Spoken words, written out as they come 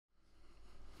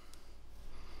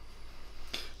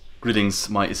Greetings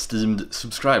my esteemed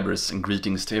subscribers and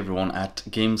greetings to everyone at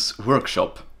Games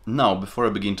Workshop. Now, before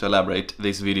I begin to elaborate,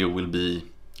 this video will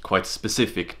be quite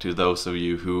specific to those of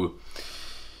you who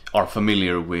are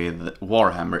familiar with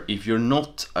Warhammer. If you're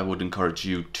not, I would encourage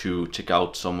you to check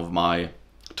out some of my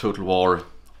Total War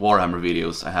Warhammer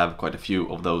videos. I have quite a few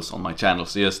of those on my channel,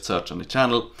 so just search on the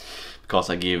channel because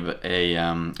I give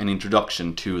an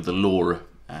introduction to the lore,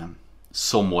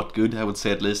 somewhat good, I would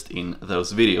say, at least in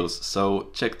those videos. So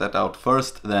check that out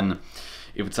first, then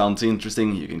if it sounds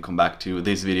interesting you can come back to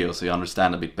this video so you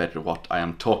understand a bit better what I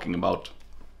am talking about.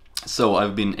 So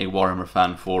I've been a Warhammer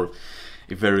fan for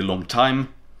a very long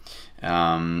time,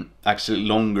 actually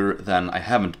longer than I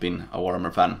haven't been a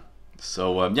Warhammer fan.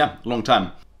 So yeah, long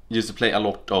time. Used to play a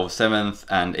lot of 7th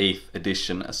and 8th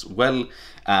edition as well,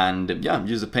 and yeah,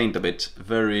 used to paint a bit.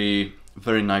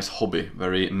 Very nice hobby,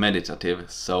 very meditative.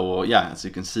 So yeah, as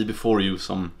you can see before you,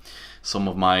 some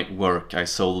of my work, I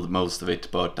sold most of it,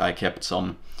 but I kept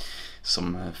some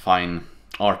fine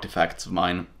artifacts of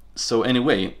mine. So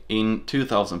anyway, in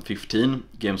 2015,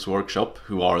 Games Workshop,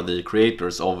 who are the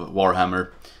creators of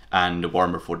Warhammer and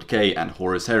Warhammer 40k and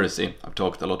Horus Heresy, I've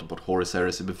talked a lot about Horus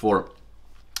Heresy before,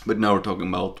 but now we're talking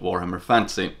about Warhammer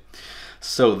Fantasy.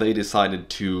 So they decided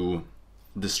to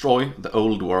destroy the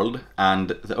old world, and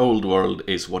the old world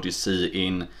is what you see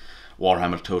in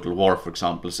Warhammer Total War, for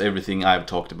example. So everything I've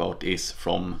talked about is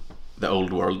from the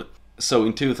old world. So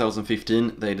in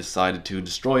 2015 they decided to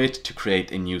destroy it to create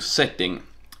a new setting.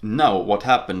 Now what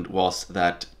happened was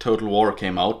that Total War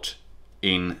came out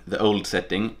in the old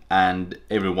setting and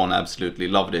everyone absolutely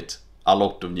loved it. A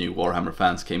lot of new Warhammer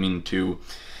fans came in to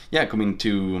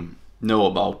know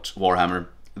about Warhammer.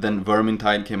 Then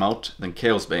Vermintide came out, then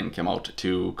Chaosbane came out,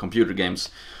 two computer games,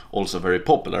 also very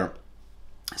popular.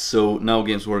 So now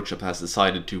Games Workshop has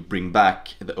decided to bring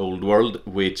back the old world,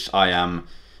 which I am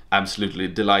absolutely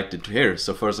delighted to hear.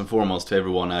 So first and foremost, to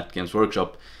everyone at Games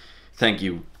Workshop, thank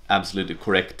you, absolutely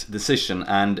correct decision.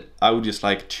 And I would just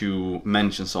like to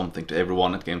mention something to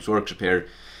everyone at Games Workshop here.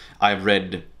 I've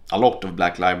read a lot of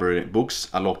Black Library books,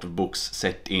 a lot of books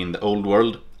set in the old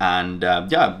world, and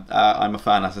I'm a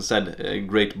fan, as I said.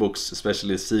 Great books,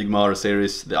 especially the Sigmar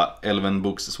series, the Elven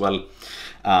books as well.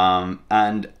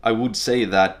 And I would say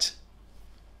that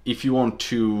if you want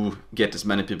to get as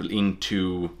many people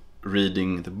into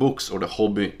reading the books or the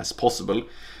hobby as possible,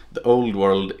 the old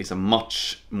world is a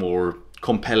much more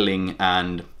compelling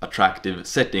and attractive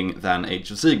setting than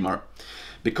Age of Sigmar.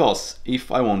 Because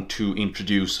if I want to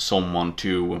introduce someone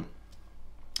to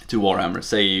Warhammer,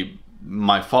 say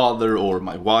my father or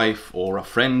my wife or a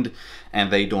friend, and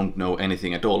they don't know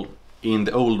anything at all, in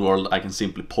the old world I can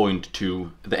simply point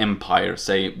to the Empire,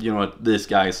 say, you know what, these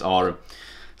guys are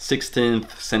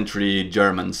 16th century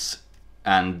Germans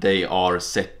and they are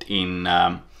set in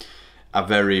a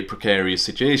very precarious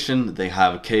situation. They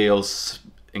have chaos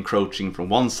encroaching from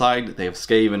one side, they have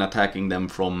Skaven attacking them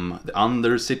from the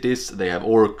under cities, they have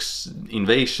orcs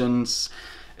invasions,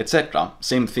 etc.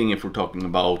 Same thing if we're talking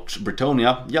about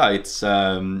Britannia. Yeah, it's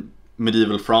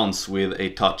medieval France with a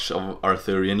touch of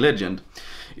Arthurian legend.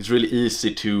 It's really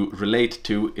easy to relate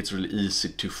to, it's really easy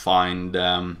to find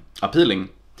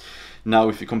appealing. Now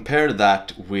if you compare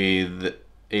that with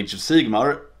Age of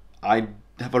Sigmar, I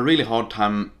have a really hard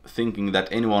time thinking that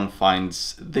anyone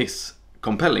finds this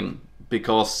compelling,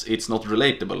 because it's not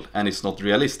relatable and it's not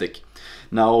realistic.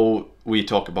 Now we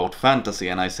talk about fantasy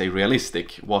and I say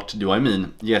realistic. What do I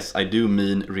mean? Yes, I do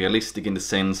mean realistic in the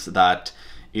sense that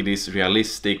it is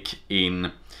realistic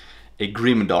in a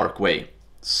grimdark way.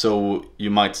 So you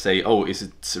might say, oh, is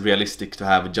it realistic to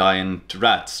have giant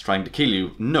rats trying to kill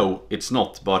you? No, it's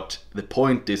not, but the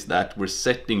point is that we're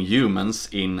setting humans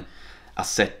in a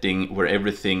setting where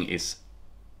everything is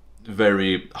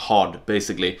very hard,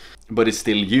 basically, but it's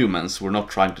still humans. We're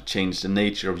not trying to change the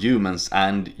nature of humans,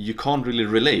 and you can't really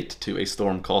relate to a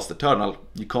Stormcast Eternal.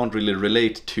 You can't really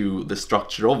relate to the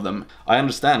structure of them. I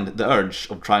understand the urge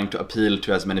of trying to appeal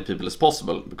to as many people as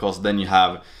possible, because then you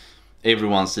have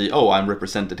everyone see, oh, I'm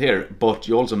represented here, but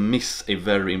you also miss a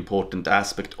very important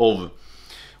aspect of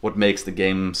what makes the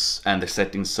games and the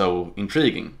setting so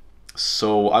intriguing.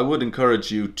 So I would encourage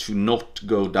you to not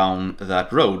go down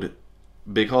that road,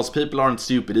 because people aren't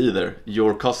stupid either.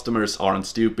 Your customers aren't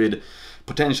stupid,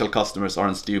 potential customers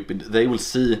aren't stupid. They will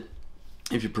see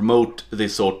if you promote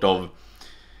this sort of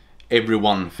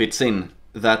everyone fits in,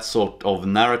 that sort of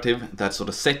narrative, that sort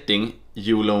of setting,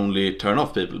 you will only turn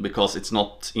off people because it's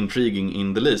not intriguing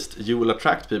in the least. You will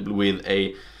attract people with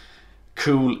a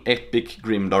cool, epic,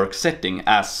 grimdark setting,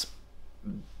 as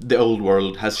the old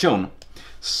world has shown.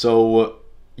 So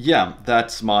yeah,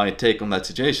 that's my take on that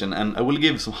situation, and I will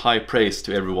give some high praise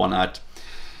to everyone at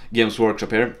Games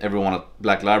Workshop here, everyone at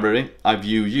Black Library, I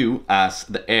view you as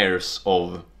the heirs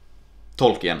of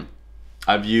Tolkien.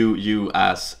 I view you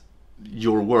as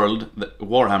your world, the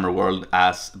Warhammer world,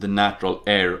 as the natural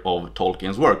heir of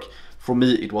Tolkien's work. For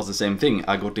me, it was the same thing.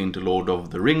 I got into Lord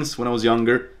of the Rings when I was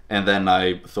younger, and then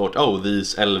I thought, oh,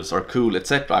 these elves are cool,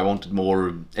 etc. I wanted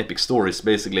more epic stories,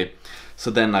 basically. So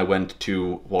then I went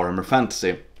to Warhammer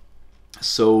Fantasy.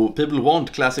 So people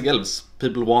want classic elves,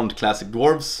 people want classic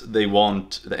dwarves, they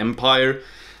want the Empire,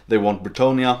 they want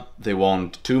Bretonnia, they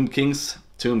want Tomb Kings.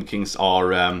 Tomb Kings are,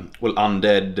 well,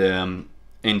 undead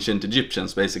ancient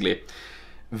Egyptians, basically.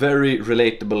 Very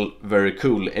relatable, very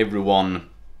cool. Everyone,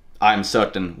 I'm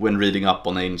certain, when reading up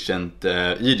on ancient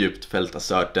Egypt, felt a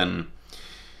certain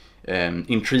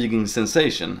intriguing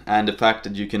sensation. And the fact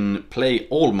that you can play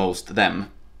almost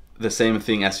them, the same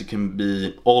thing as you can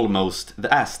be almost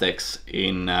the Aztecs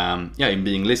in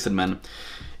being lizardmen,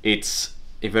 it's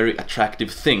a very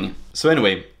attractive thing. So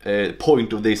anyway,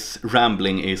 point of this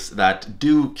rambling is that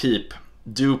do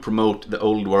promote the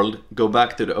old world, go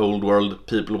back to the old world.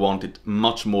 People want it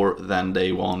much more than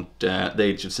they want the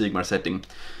Age of Sigmar setting.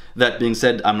 That being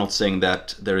said, I'm not saying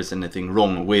that there is anything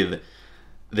wrong with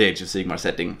the Age of Sigmar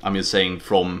setting. I'm just saying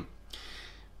from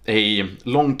a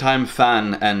long-time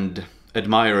fan and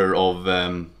admirer of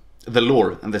the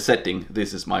lore and the setting,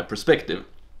 this is my perspective.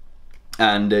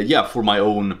 And for my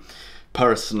own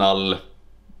personal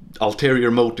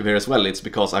ulterior motive here as well, it's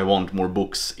because I want more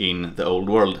books in the old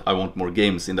world, I want more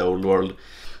games in the old world.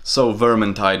 So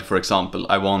Vermintide, for example,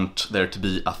 I want there to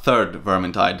be a third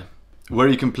Vermintide, where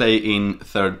you can play in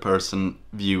third-person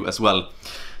view as well.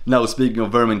 Now, speaking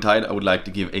of Vermintide, I would like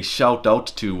to give a shout out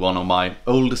to one of my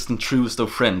oldest and truest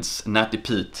of friends, Natty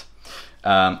Pete.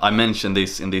 I mentioned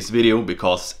this in this video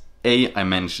because A, I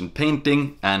mentioned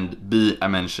painting, and B, I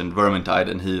mentioned Vermintide,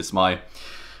 and he is my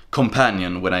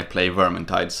companion when I play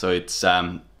Vermintide. So it's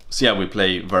we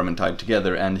play Vermintide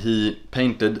together, and he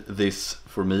painted this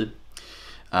for me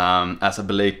as a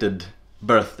belated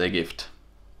birthday gift.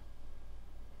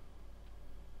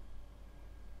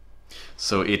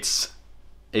 So it's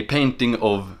a painting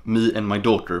of me and my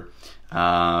daughter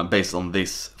based on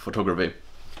this photography.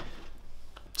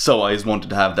 So I just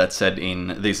wanted to have that said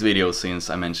in this video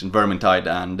since I mentioned Vermintide,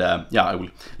 and I will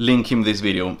link him this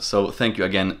video. So thank you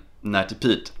again, Natty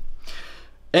Pete.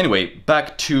 Anyway,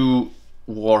 back to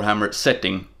Warhammer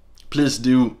setting. Please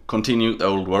do continue the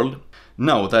old world.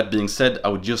 Now, that being said, I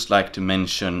would just like to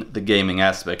mention the gaming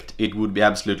aspect. It would be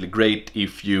absolutely great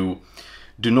if you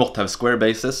do not have square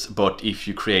bases, but if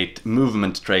you create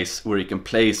movement trays where you can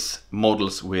place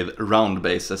models with round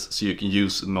bases, so you can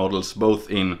use models both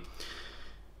in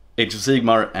Age of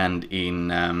Sigmar and in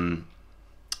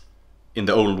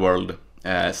the old world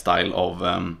style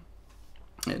of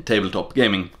tabletop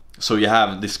gaming. So you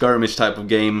have the skirmish type of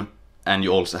game, and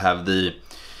you also have the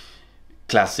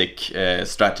classic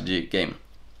strategy game.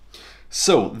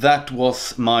 So that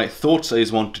was my thoughts. I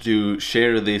just wanted to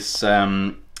share this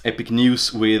epic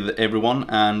news with everyone,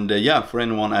 and for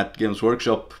anyone at Games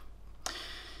Workshop,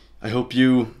 I hope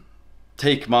you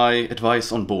take my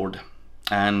advice on board.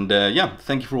 And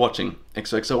thank you for watching.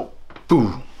 XOXO.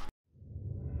 Boo!